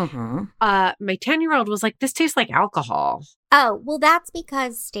 My 10-year-old was like, this tastes like alcohol. Oh, well, that's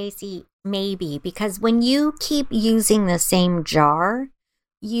because, Stacey, because when you keep using the same jar,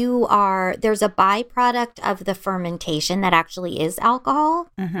 there's a byproduct of the fermentation that actually is alcohol,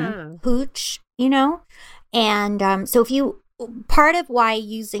 hooch, and so part of why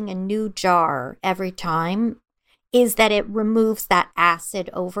using a new jar every time is that it removes that acid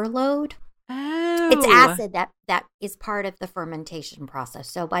overload. Oh. It's acid that is part of the fermentation process.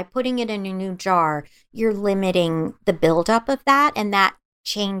 So by putting it in a new jar, you're limiting the buildup of that, and that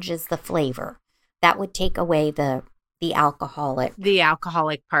changes the flavor. That would take away the alcoholic. The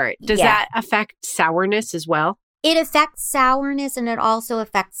alcoholic part. Does that affect sourness as well? It affects sourness, and it also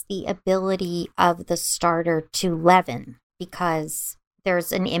affects the ability of the starter to leaven because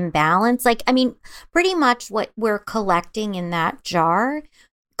there's an imbalance. Pretty much what we're collecting in that jar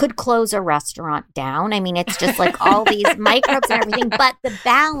could close a restaurant down. It's just like all these microbes and everything, but the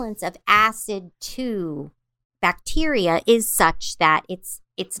balance of acid to bacteria is such that it's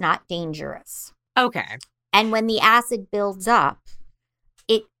not dangerous. Okay. And when the acid builds up,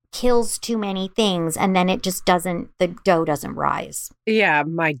 it kills too many things, and then the dough doesn't rise. Yeah,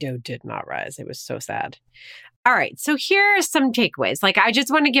 my dough did not rise. It was so sad. All right. So here are some takeaways. I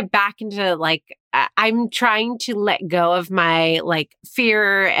just want to get back into I'm trying to let go of my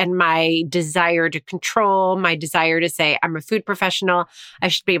fear and my desire to control, my desire to say I'm a food professional. I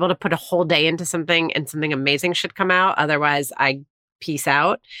should be able to put a whole day into something and something amazing should come out. Otherwise, I peace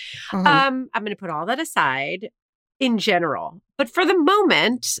out. I'm going to put all that aside in general. But for the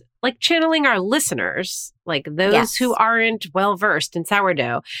moment, channeling our listeners, those who aren't well-versed in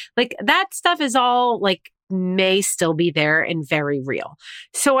sourdough, that stuff is all may still be there and very real.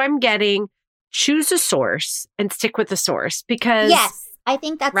 So I'm getting choose a source and stick with the source because... Yes, I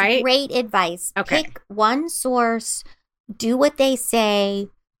think that's great advice. Okay. Pick one source, do what they say,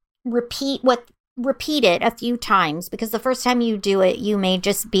 repeat what repeat it a few times because the first time you do it, you may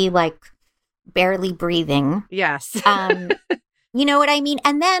just be like barely breathing. Yes. You know what I mean?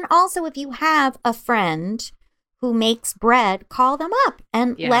 And then also if you have a friend who makes bread, call them up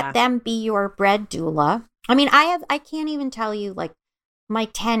and let them be your bread doula. I mean, I can't even tell you, like, my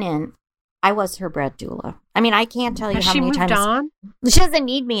tenant, I was her bread doula. I mean, I can't tell you Has how she many moved times. on? She doesn't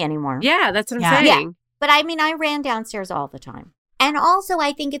need me anymore. Yeah, that's what I'm saying. Yeah. But I mean, I ran downstairs all the time. And also,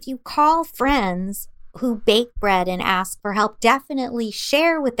 I think if you call friends who bake bread and ask for help, definitely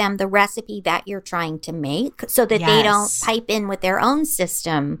share with them the recipe that you're trying to make so that they don't pipe in with their own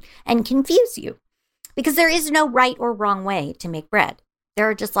system and confuse you. Because there is no right or wrong way to make bread. There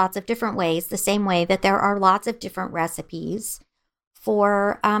are just lots of different ways, the same way that there are lots of different recipes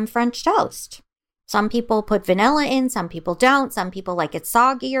for French toast. Some people put vanilla in, some people don't. Some people like it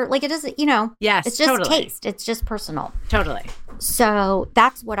soggier. Like it doesn't, Yes, it's just totally. taste. It's just personal. Totally. So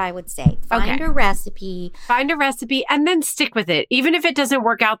that's what I would say. Find a recipe. Find a recipe and then stick with it. Even if it doesn't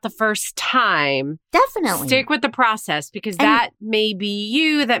work out the first time. Definitely. Stick with the process because that may be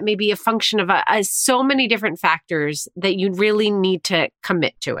you. That may be a function of so many different factors that you really need to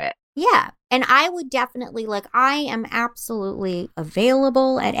commit to it. Yeah. And I would definitely, I am absolutely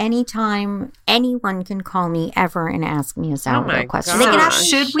available at any time. Anyone can call me ever and ask me a sourdough question. They can ask me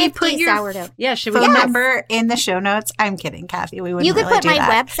should we put your sourdough. Yeah, should we phone number in the show notes? I'm kidding, Cathy. We wouldn't. You could really put do my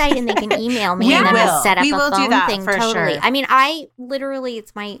that. website and they can email me and then we'll set up we a will phone do that thing. for Totally. sure. I mean, I literally,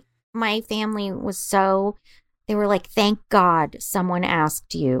 it's my family was so, they were like, thank God someone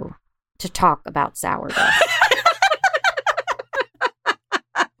asked you to talk about sourdough.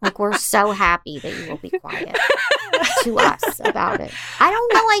 Like, we're so happy that you will be quiet to us about it. I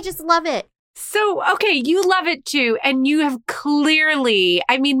don't know. I just love it. So, okay, you love it too. And you have clearly,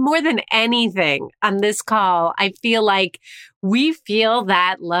 I mean, more than anything on this call, I feel like we feel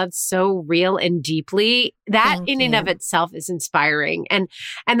that love so real and deeply. That Thank and you. of itself is inspiring. And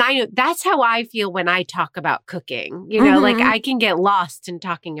I know that's how I feel when I talk about cooking. Like I can get lost in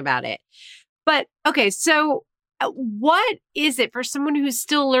talking about it. But okay, so what is it for someone who's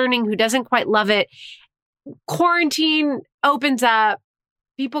still learning, who doesn't quite love it? Quarantine opens up.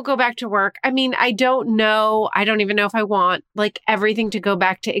 People go back to work. I mean, I don't know. I don't even know if I want everything to go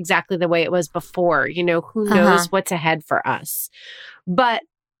back to exactly the way it was before. Who knows what's ahead for us. But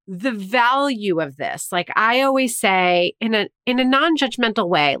the value of this, I always say in a non-judgmental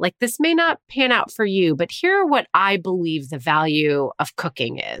way, this may not pan out for you, but here are what I believe the value of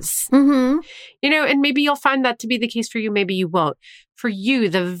cooking is. Mm-hmm. And maybe you'll find that to be the case for you. Maybe you won't. For you,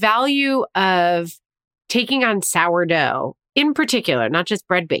 the value of taking on sourdough in particular, not just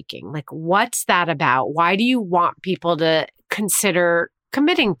bread baking, what's that about? Why do you want people to consider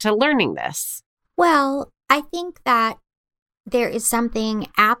committing to learning this? Well, I think that there is something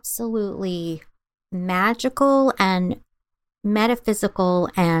absolutely magical and metaphysical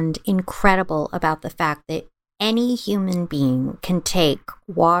and incredible about the fact that any human being can take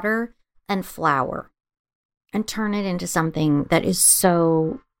water and flour and turn it into something that is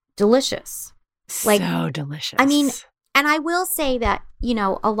so delicious. So delicious. I mean, and I will say that,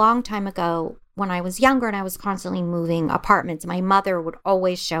 a long time ago when I was younger and I was constantly moving apartments, my mother would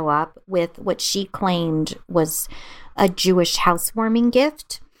always show up with what she claimed was a Jewish housewarming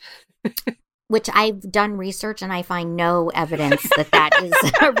gift, which I've done research and I find no evidence that is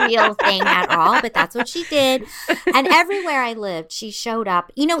a real thing at all, but that's what she did. And everywhere I lived, she showed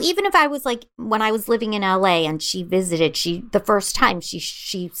up. Even if I was when I was living in LA and she visited, the first time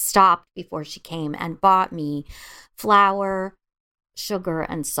she stopped before she came and bought me flour, sugar,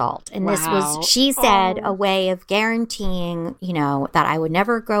 and salt. And this was, she said, a way of guaranteeing, that I would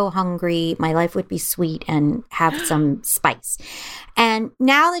never go hungry. My life would be sweet and have some spice. And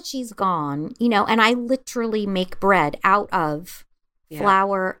now that she's gone, and I literally make bread out of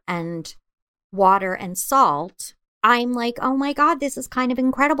flour and water and salt, I'm like, oh my God, this is kind of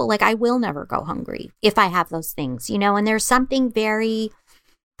incredible. I will never go hungry if I have those things, and there's something very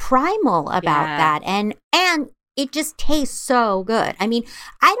primal about that. And it just tastes so good. I mean,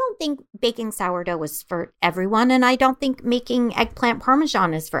 I don't think baking sourdough is for everyone. And I don't think making eggplant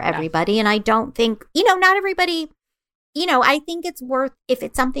parmesan is for everybody. And I don't think, not everybody, I think it's worth, if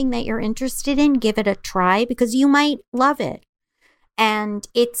it's something that you're interested in, give it a try because you might love it. And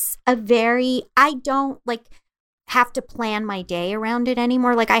it's I don't have to plan my day around it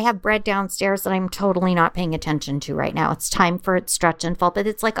anymore. I have bread downstairs that I'm totally not paying attention to right now. It's time for it stretch and fall, but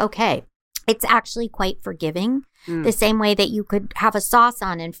it's okay. It's actually quite forgiving, the same way that you could have a sauce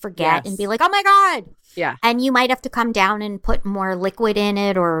on and forget and be like, oh my God. Yeah. And you might have to come down and put more liquid in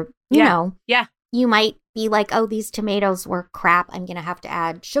it or, you know. Yeah. You might be like, oh, these tomatoes were crap. I'm going to have to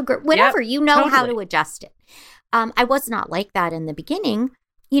add sugar, whatever. Yep, you know totally. how to adjust it. I was not like that in the beginning.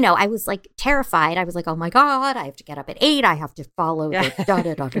 You know, I was like terrified. I was like, oh my God, I have to get up at 8. I have to follow the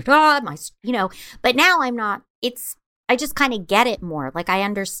da-da-da-da-da, but now I'm not. I just kind of get it more. Like I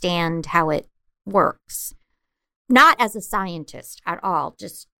understand how it works. Not as a scientist at all,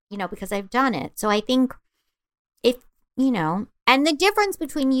 just, because I've done it. So I think and the difference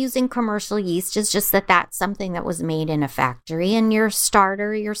between using commercial yeast is just that that's something that was made in a factory, and your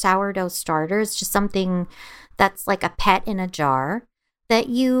sourdough starter is just something that's like a pet in a jar that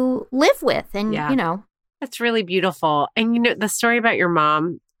you live with. And, That's really beautiful. And, the story about your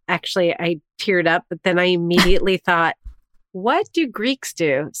mom, actually, I teared up, but then I immediately thought, what do Greeks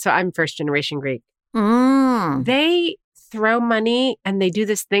do? So I'm first generation Greek. They throw money and they do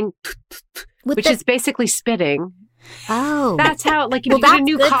this thing, which is basically spitting. Oh, that's how. Like, if you get a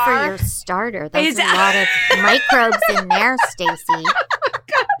new good car for your starter. There's a lot of microbes in there, Stacey. I'm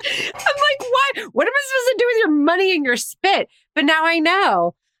like, what? What am I supposed to do with your money and your spit? But now I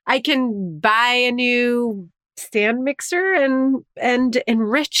know I can buy a new stand mixer and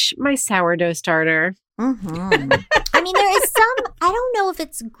enrich my sourdough starter. Mm-hmm. I mean, there is some. I don't know if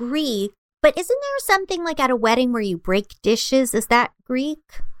it's Greek, but isn't there something like at a wedding where you break dishes? Is that Greek?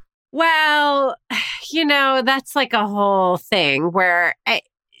 Well, that's like a whole thing where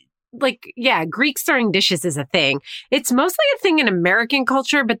Greeks throwing dishes is a thing. It's mostly a thing in American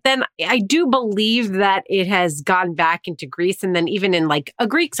culture, but then I do believe that it has gone back into Greece. And then even in like a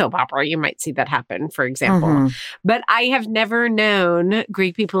Greek soap opera, you might see that happen, for example. Mm-hmm. But I have never known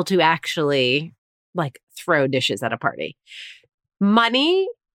Greek people to actually like throw dishes at a party. Money,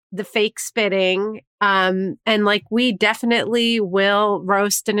 the fake spitting, and like we definitely will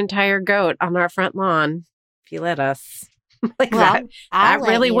roast an entire goat on our front lawn if you let us. Like that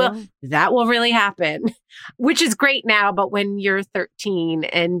will really happen, which is great now. But when you're 13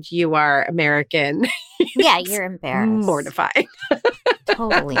 and you are American, you're embarrassed, mortifying.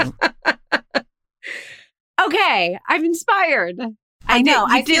 Totally. Okay, I'm inspired. I know.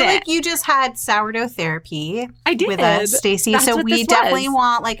 I feel like you just had sourdough therapy. I did with us, Stacey. So we definitely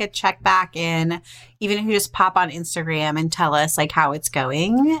want like a check back in, even if you just pop on Instagram and tell us like how it's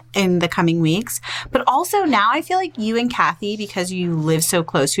going in the coming weeks. But also now I feel like you and Cathy, because you live so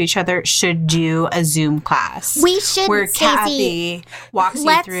close to each other, should do a Zoom class. We should, where Stacey, Cathy walks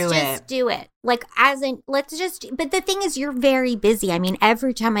you through it. Let's just do it. Like, but the thing is, you're very busy. I mean,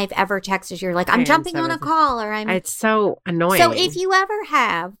 every time I've ever texted you, you're like, I'm jumping on a call, or it's so annoying. So if you ever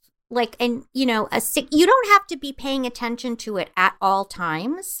have, like, you don't have to be paying attention to it at all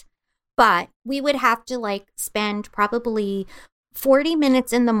times, but we would have to, like, spend probably 40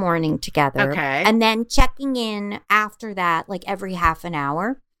 minutes in the morning together. Okay. And then checking in after that, like, every half an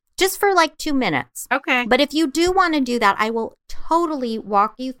hour. Just for like 2 minutes. Okay. But if you do want to do that, I will totally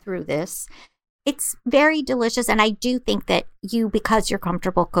walk you through this. It's very delicious. And I do think that because you're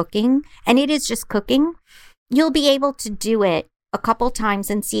comfortable cooking, and it is just cooking, you'll be able to do it a couple times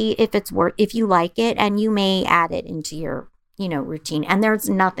and see if you like it, and you may add it into your, routine. And there's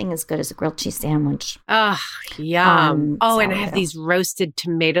nothing as good as a grilled cheese sandwich. Oh, yum. And I have these roasted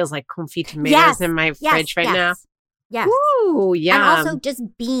tomatoes, like confit tomatoes in my fridge right now. Yes. Ooh, yeah. And also just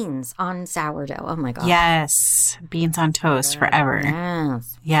beans on sourdough. Oh my God. Yes. Beans on toast forever.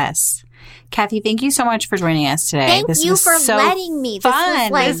 Yes. Cathy, thank you so much for joining us today. Thank you for letting me.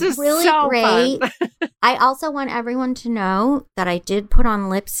 Fun. This was really so great. Fun. I also want everyone to know that I did put on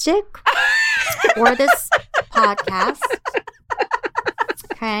lipstick for this podcast.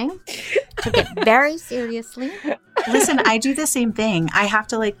 Okay. Took it very seriously. Listen, I do the same thing. I have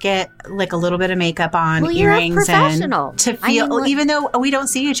to like get like a little bit of makeup on, you're earrings, a professional. And to feel, even though we don't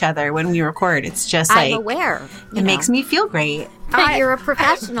see each other when we record, it's just like, I'm aware. It makes me feel great. You're a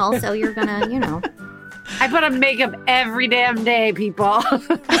professional, so you're gonna, I put on makeup every damn day, people.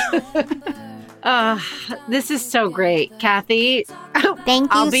 This is so great, Cathy.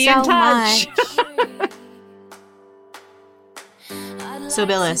 Thank you I'll be so in touch. much. So,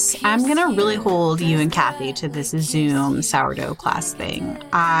 Billis, I'm going to really hold you and Cathy to this Zoom sourdough class thing.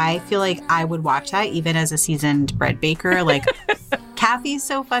 I feel like I would watch that even as a seasoned bread baker. Like, Cathy's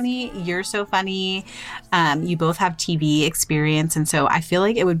so funny. You're so funny. You both have TV experience. And so I feel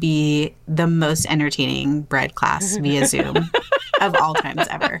like it would be the most entertaining bread class via Zoom of all times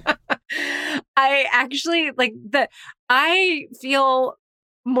ever. I actually I feel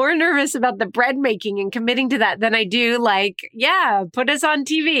more nervous about the bread making and committing to that than I do put us on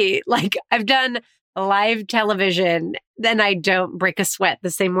TV. Like, I've done live television, then I don't break a sweat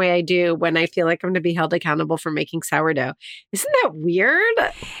the same way I do when I feel like I'm going to be held accountable for making sourdough. Isn't that weird?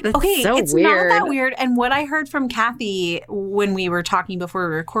 That's Okay, so it's weird. not that weird. And what I heard from Cathy when we were talking before we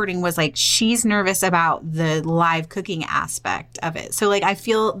were recording was like she's nervous about the live cooking aspect of it. So like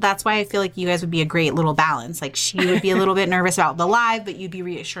that's why I feel like you guys would be a great little balance. Like she would be a little bit nervous about the live, but you'd be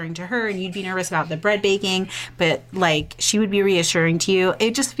reassuring to her, and you'd be nervous about the bread baking, but like she would be reassuring to you.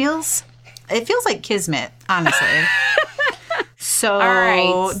 It feels like kismet, honestly.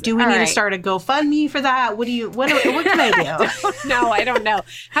 So, do we need to start a GoFundMe for that? What can I do? No, I don't know.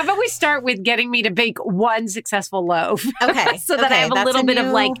 How about we start with getting me to bake one successful loaf? Okay. So that I have a little bit of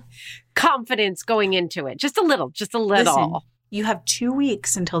like confidence going into it. Just a little. Listen, you have 2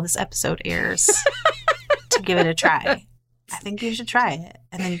 weeks until this episode airs to give it a try. I think you should try it.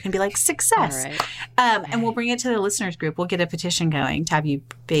 And then you can be like, success. Right. And we'll bring it to the listeners group. We'll get a petition going to have you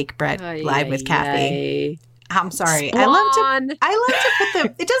bake bread live with Cathy. I'm sorry. I love to put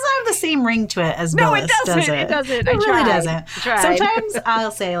it doesn't have the same ring to it as Billis, does it? It doesn't. It really doesn't. Tried. Sometimes I'll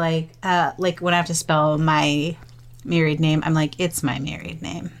say like when I have to spell my married name, I'm like, it's my married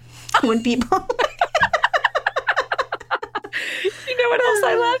name. When people You know what else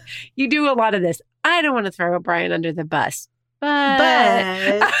I love? You do a lot of this. I don't want to throw Brian under the bus, but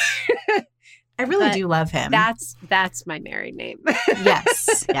I really do love him. That's my married name.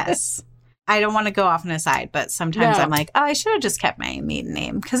 Yes. I don't want to go off on a side, but sometimes I'm like, oh, I should have just kept my maiden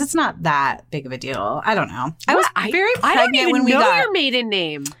name because it's not that big of a deal. I don't know. I was very pregnant when we got your maiden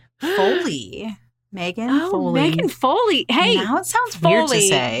name. Foley. Megan Foley. Megan Foley. Hey, now it sounds weird to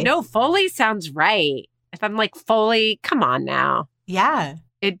say. No, Foley sounds right. If I'm like Foley, come on now. Yeah.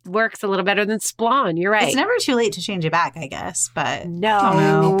 It works a little better than Splawn. You're right. It's never too late to change it back, I guess. But no. I don't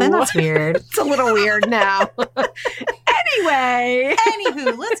know. Then that's weird. It's a little weird now.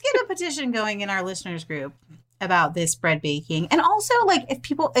 Anywho, let's get a petition going in our listeners group about this bread baking. And also, like,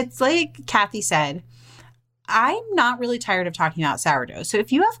 it's like Cathy said, I'm not really tired of talking about sourdough. So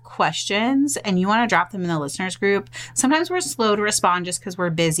if you have questions and you want to drop them in the listeners group, sometimes we're slow to respond just because we're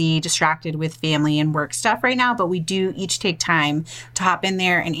busy, distracted with family and work stuff right now. But we do each take time to hop in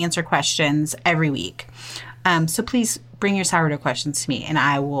there and answer questions every week. So please bring your sourdough questions to me and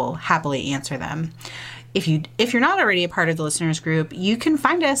I will happily answer them. If you're not already a part of the listeners group, you can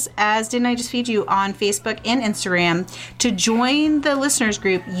find us as Didn't I Just Feed You on Facebook and Instagram. To join the listeners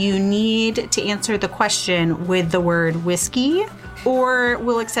group, you need to answer the question with the word whiskey, or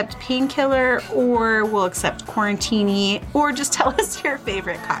we'll accept painkiller, or we'll accept quarantini, or just tell us your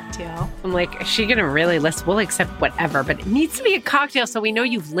favorite cocktail. I'm like, is she going to really listen? We'll accept whatever, but it needs to be a cocktail so we know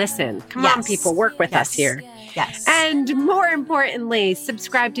you've listened. Come on, people, work with us here. Yes. And more importantly,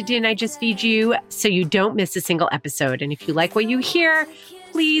 subscribe to Didn't I Just Feed You so you don't miss a single episode. And if you like what you hear,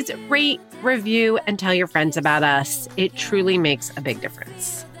 please rate, review, and tell your friends about us. It truly makes a big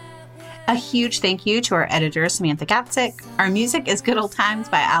difference. A huge thank you to our editor, Samantha Gatzik. Our music is Good Old Times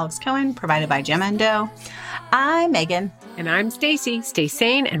by Alex Cohen, provided by Gemma and Doe. I'm Megan. And I'm Stacy. Stay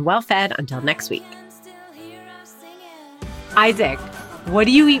sane and well-fed until next week. Isaac, what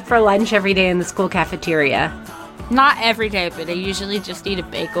do you eat for lunch every day in the school cafeteria? Not every day, but I usually just eat a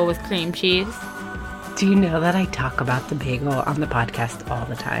bagel with cream cheese. Do you know that I talk about the bagel on the podcast all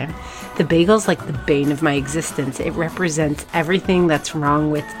the time? The bagel's like the bane of my existence. It represents everything that's wrong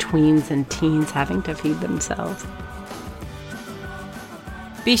with tweens and teens having to feed themselves.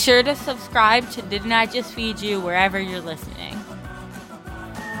 Be sure to subscribe to Didn't I Just Feed You wherever you're listening.